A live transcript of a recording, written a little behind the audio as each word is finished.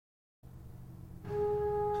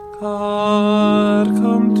Har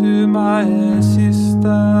kom to my assistance.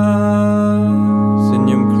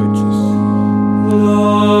 Signum Crucis.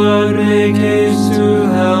 Lord, make haste to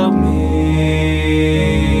help me.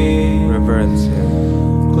 Reverence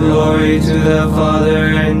Him. Glory to the Father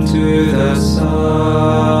and to the Son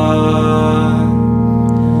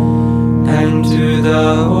and to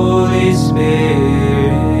the Holy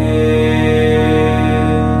Spirit,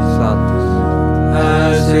 Sanctus.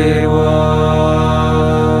 as it was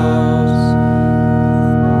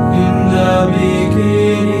in the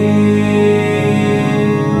beginning,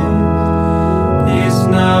 is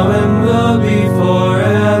now and will be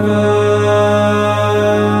forever.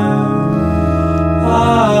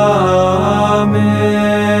 Amen.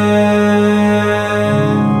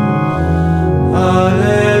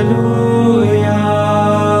 Alleluia.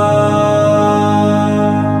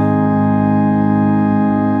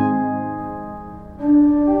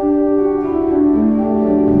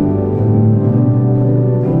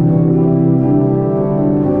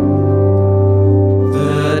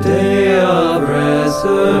 The day of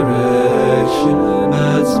resurrection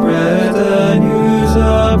had spread the news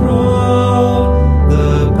abroad.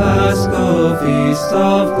 The Paschal feast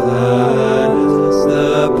of gladness,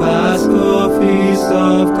 the Paschal feast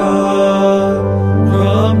of God.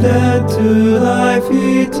 From death to life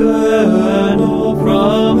eternal,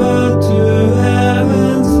 from earth to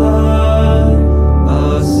heaven's side,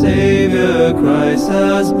 our Savior Christ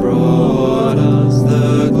has brought us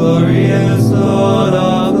the glorious Lord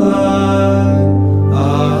of light.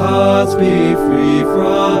 Our hearts be free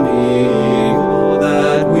from evil,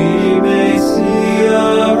 that we may see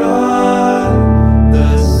aright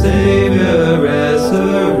the Savior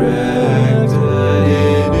resurrected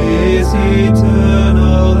in His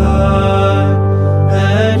eternal light,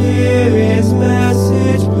 and hear His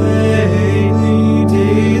message plainly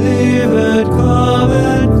delivered, calm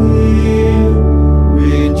and clear.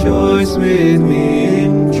 Rejoice with me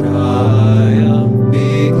in triumph,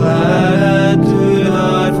 be glad and do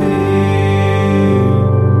not fear.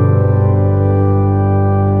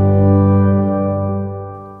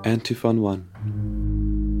 Antiphon 1.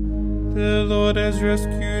 The Lord has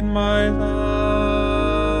rescued my life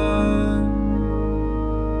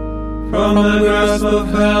from the grasp of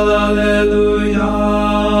hell. Alleluia.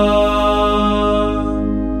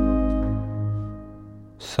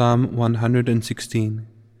 Psalm 116,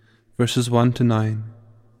 verses 1 to 9.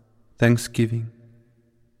 Thanksgiving.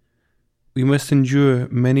 We must endure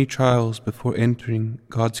many trials before entering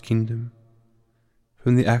God's kingdom.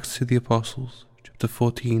 From the Acts to the Apostles, chapter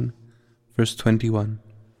 14, verse 21.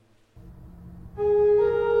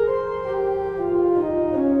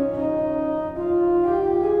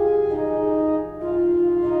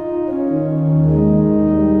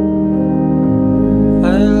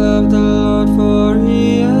 I love the Lord, for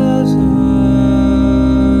He has heard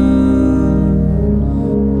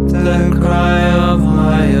the cry of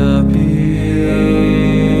my appeal.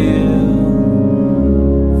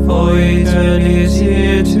 For He turned His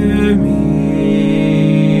ear to me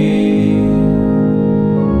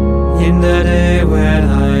in the day when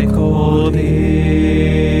I called Him.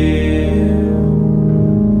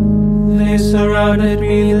 They surrounded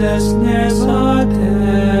me, the snares are dead,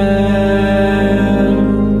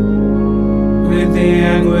 with the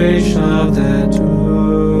anguish of their doom.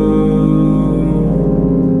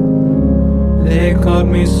 They caused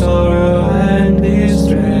me sorrow and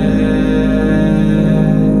distress.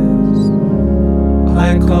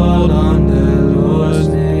 I called on the Lord's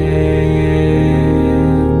name.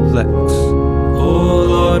 Flex. O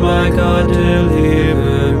Lord my God,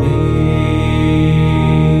 deliver me.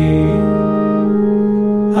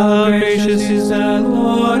 How gracious is the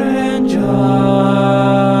Lord and just.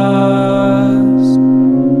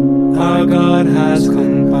 Our God has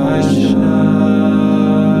compassion.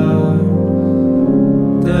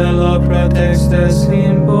 The Lord protects the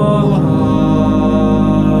simple hearts.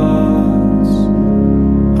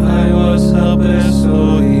 I was helpless,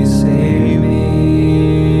 so He saved me.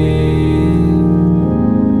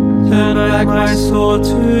 Turn back my soul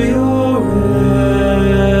to your rest,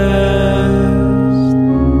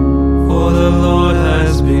 for the Lord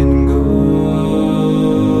has been good.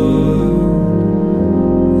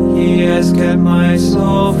 He has kept my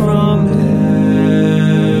soul from death,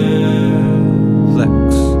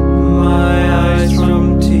 Flex. my eyes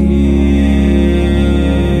from tears,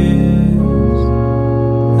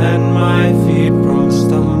 and my feet from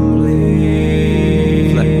stumbling.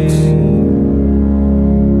 Flex.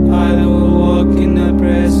 I will walk in the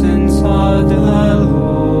presence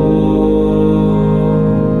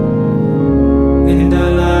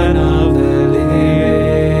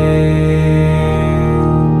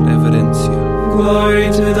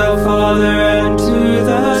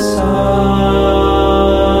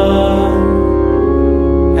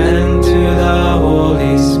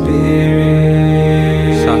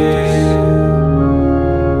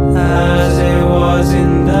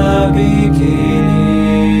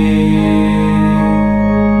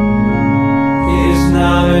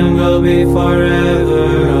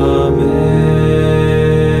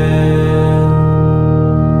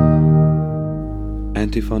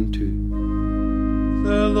Antiphon 2.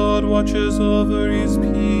 The Lord watches over his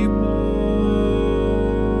people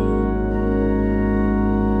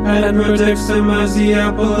and protects them as the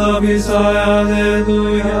apple of his eye.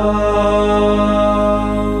 Alleluia.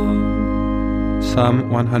 Psalm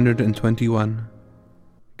 121.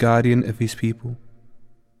 Guardian of his people.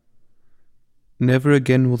 Never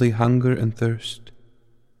again will they hunger and thirst.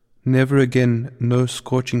 Never again no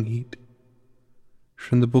scorching heat.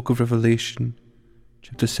 From the book of Revelation,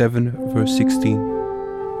 chapter 7, verse 16.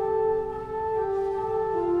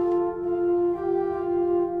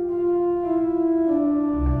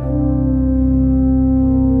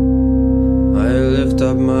 I lift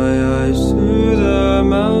up my eyes to the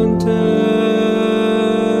mountain,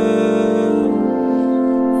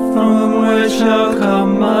 from where shall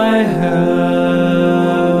come my help?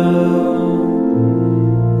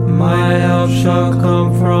 My help shall come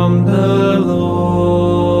from the Lord,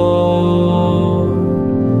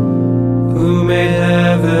 who made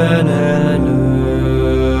heaven and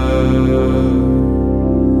earth.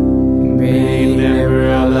 May he never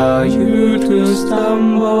allow you to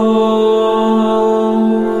stumble.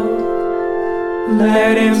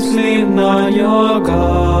 Let him sleep not your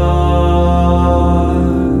God.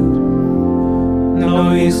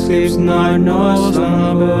 No, he sleeps not nor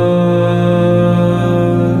slumbers.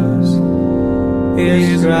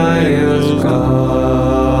 Israel's God.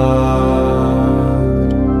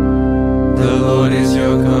 The Lord is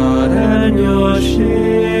your God and your shade.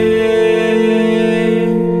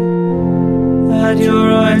 At your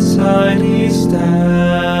right side he stands.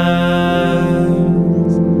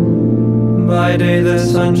 By day the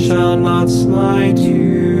sun shall not smite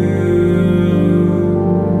you,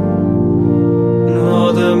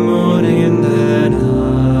 nor the moon in the night.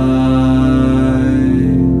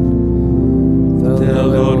 The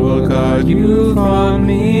Lord will guard you from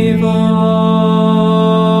evil.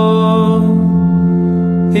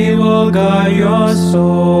 He will guard your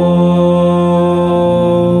soul.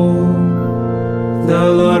 The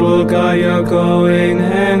Lord will guard your going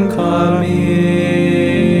and coming,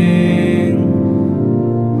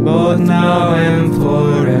 both now and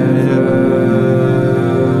forever.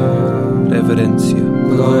 Reverencia.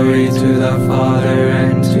 Glory to the Father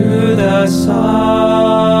and to the Son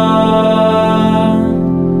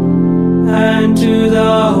and to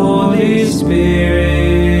the Holy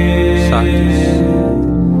Spirit,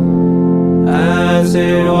 as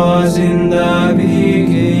it was in the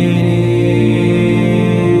beginning,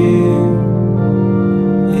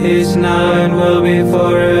 is now and will be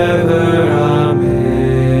forever. Amen.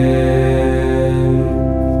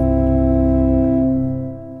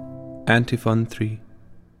 Antiphon 3.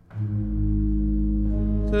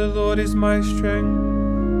 The Lord is my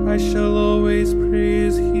strength, I shall always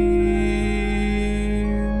praise him.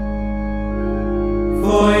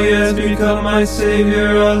 For he has become my Savior,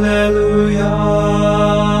 alleluia.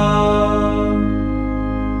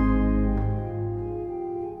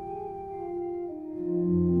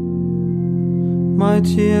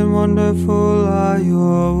 Mighty and wonderful are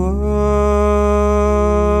your words,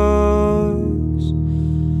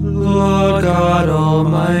 Lord God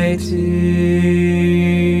Almighty.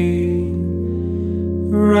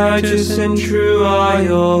 Righteous and true are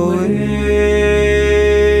your ways,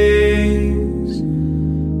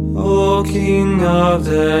 O King of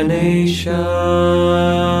the nations.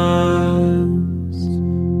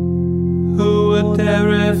 Who would dare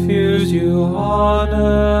refuse you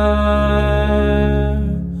honor?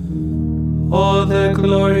 All the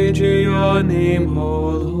glory to your name, O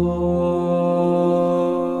Lord.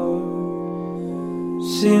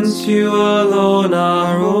 Since you alone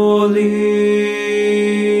are holy,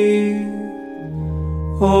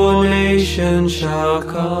 all nations shall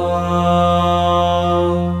come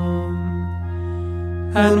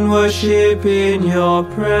and worship in your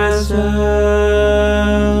presence.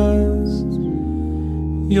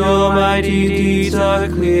 Your mighty deeds are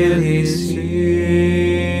clearly seen.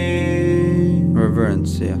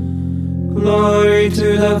 Reverencia. Glory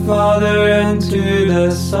to the Father and to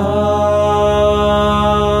the Son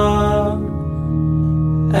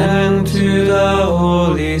and to the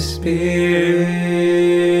Holy Spirit,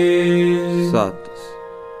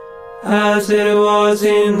 as it was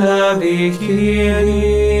in the beginning,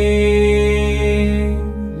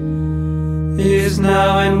 is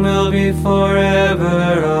now and will be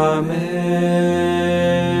forever. Amen.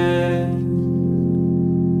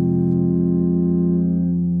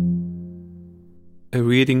 A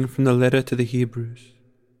reading from the letter to the Hebrews.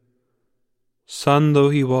 Son though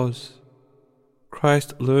he was,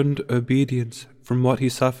 Christ learned obedience from what he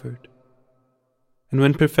suffered, and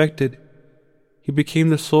when perfected, he became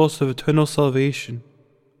the source of eternal salvation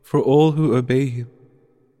for all who obey him,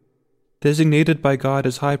 designated by God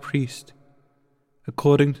as high priest,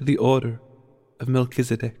 according to the order of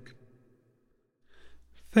Melchizedek.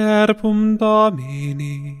 Verbum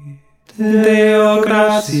Domini, Deo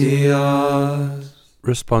gratias.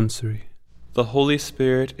 Responsory. The Holy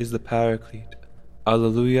Spirit is the Paraclete.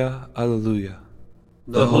 Alleluia, Alleluia.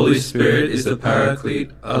 The Holy Spirit is the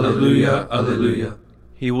Paraclete. Alleluia, Alleluia.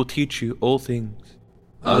 He will teach you all things.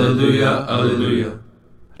 Alleluia, Alleluia.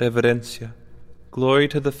 Reverencia. Glory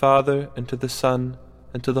to the Father, and to the Son,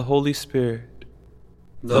 and to the Holy Spirit.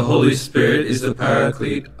 The Holy Spirit is the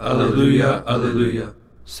Paraclete. Alleluia, Alleluia.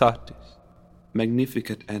 Satis.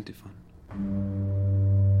 Magnificat antiphon.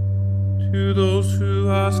 To those who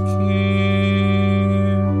ask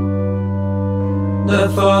Him, the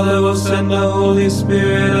Father will send the Holy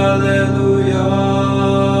Spirit. Alleluia.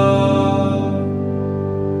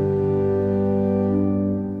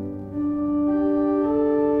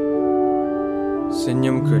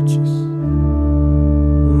 Signum Crucis.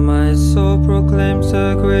 My soul proclaims the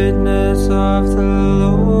greatness of the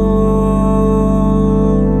Lord.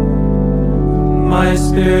 My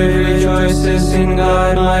spirit rejoices in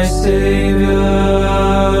God my Savior,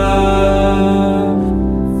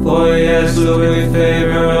 for He has looked with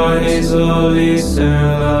favor on His holy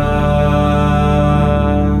servant.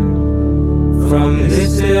 From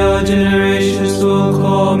this day all generations will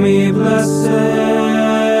call me blessed.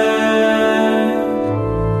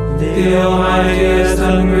 The Almighty has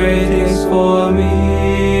done great things for me,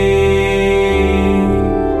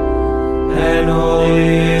 and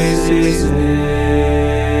holy is His name.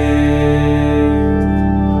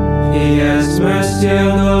 He has mercy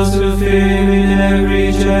on those who fear Him in every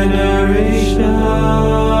generation.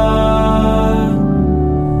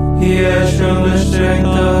 He has shown the strength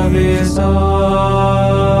of His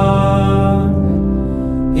arm.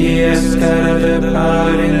 He has scattered the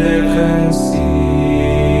proud in their conceit.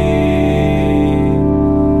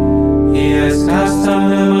 Cast down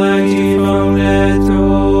the mighty from their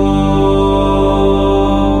thrones,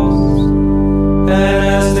 and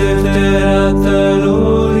has lifted up the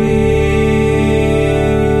lowly.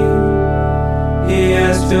 He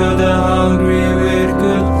has filled the hungry with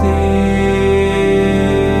good things,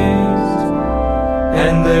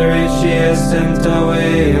 and the rich He has sent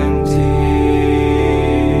away empty.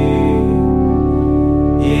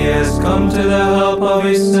 He has come to the help of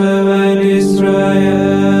His servant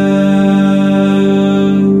Israel.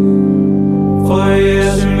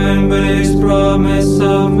 His promise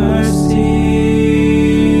of mercy,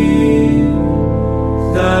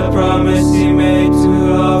 the promise He made to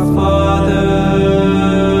our fathers,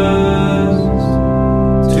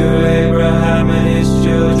 to Abraham and his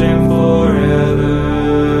children forever.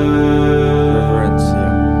 Reverencia.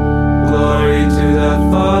 Glory to the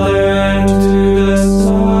Father and to the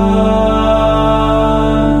Son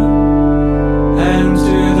and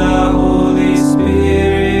to the Holy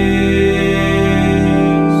Spirit,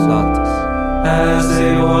 as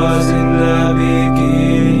it was in the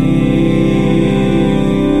beginning,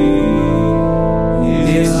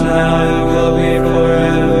 is now and will be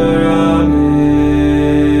forever. Amen.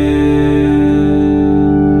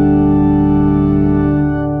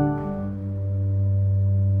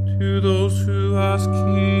 To those who ask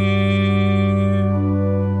Him,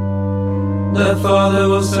 the Father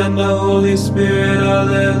will send the Holy Spirit.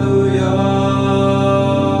 Alleluia.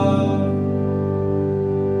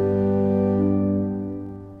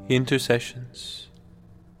 Intercessions.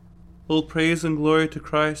 All praise and glory to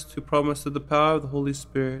Christ, who promised that the power of the Holy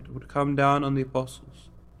Spirit would come down on the apostles.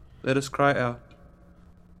 Let us cry out.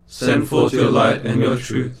 Send forth your light and your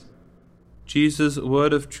truth. Jesus,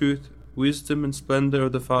 word of truth, wisdom and splendor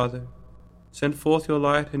of the Father, send forth your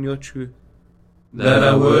light and your truth, that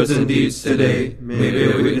our words and deeds today may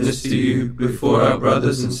bear witness to you before our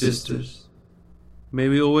brothers and sisters. May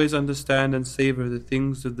we always understand and savor the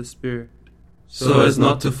things of the Spirit, so as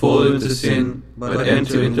not to fall into sin, but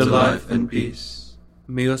enter into life and peace.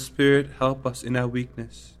 May your Spirit help us in our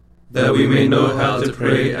weakness, that we may know how to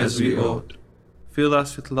pray as we ought. Fill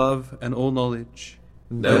us with love and all knowledge,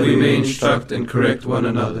 that we may instruct and correct one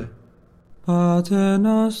another. Pater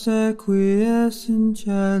noster qui es in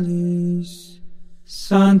celis,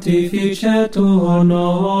 sanctificetur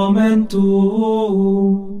nomen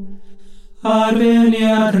tuum,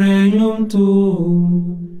 adveniat regnum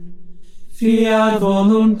tuum, fiat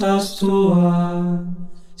voluntas tua,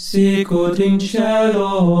 sicut in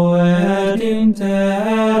cielo et in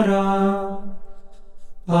terra.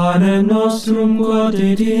 Panem nostrum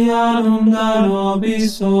quotidianum da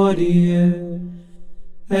nobis hodie,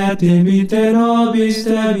 et dimitte nobis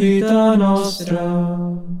debita nostra,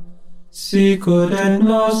 sicut et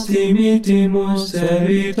nos dimittimus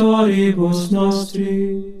servitoribus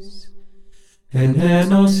nostris, et ne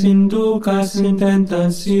nos inducas in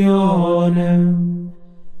tentationem,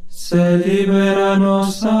 sed libera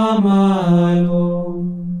nos a malo.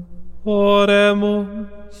 Oremus.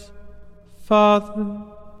 Father,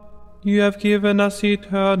 you have given us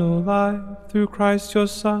eternal life through Christ your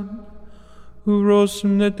Son, who rose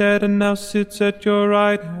from the dead and now sits at your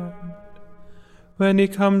right hand. When he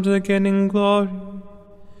comes again in glory,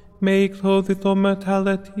 may he clothe with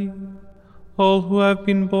immortality all who have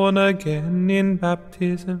been born again in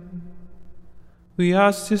baptism. We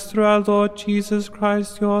ask this through our Lord Jesus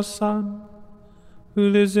Christ, your Son, who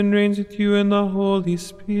lives and reigns with you in the Holy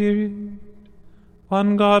Spirit,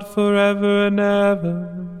 one God forever and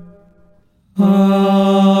ever.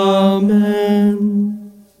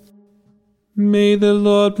 Amen. May the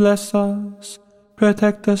Lord bless us,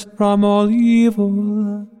 protect us from all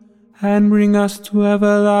evil, and bring us to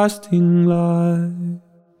everlasting life.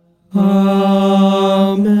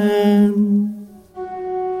 Amen.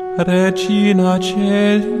 Regina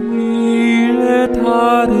Caeli,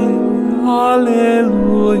 letare,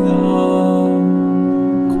 alleluia.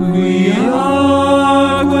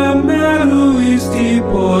 Quiaque meruisti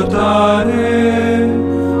portare,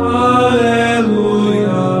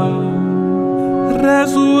 alleluia.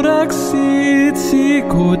 Resurrexit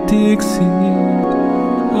sicut dixit,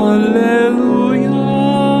 alleluia.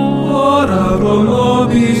 Ora pro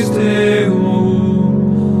nobis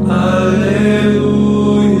Deum,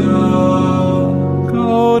 alleluia.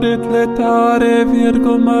 Gaudet letare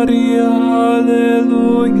Virgo Maria,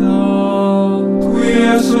 alleluia. Qui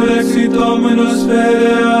resurrexit Dominus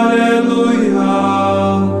fede, alleluia.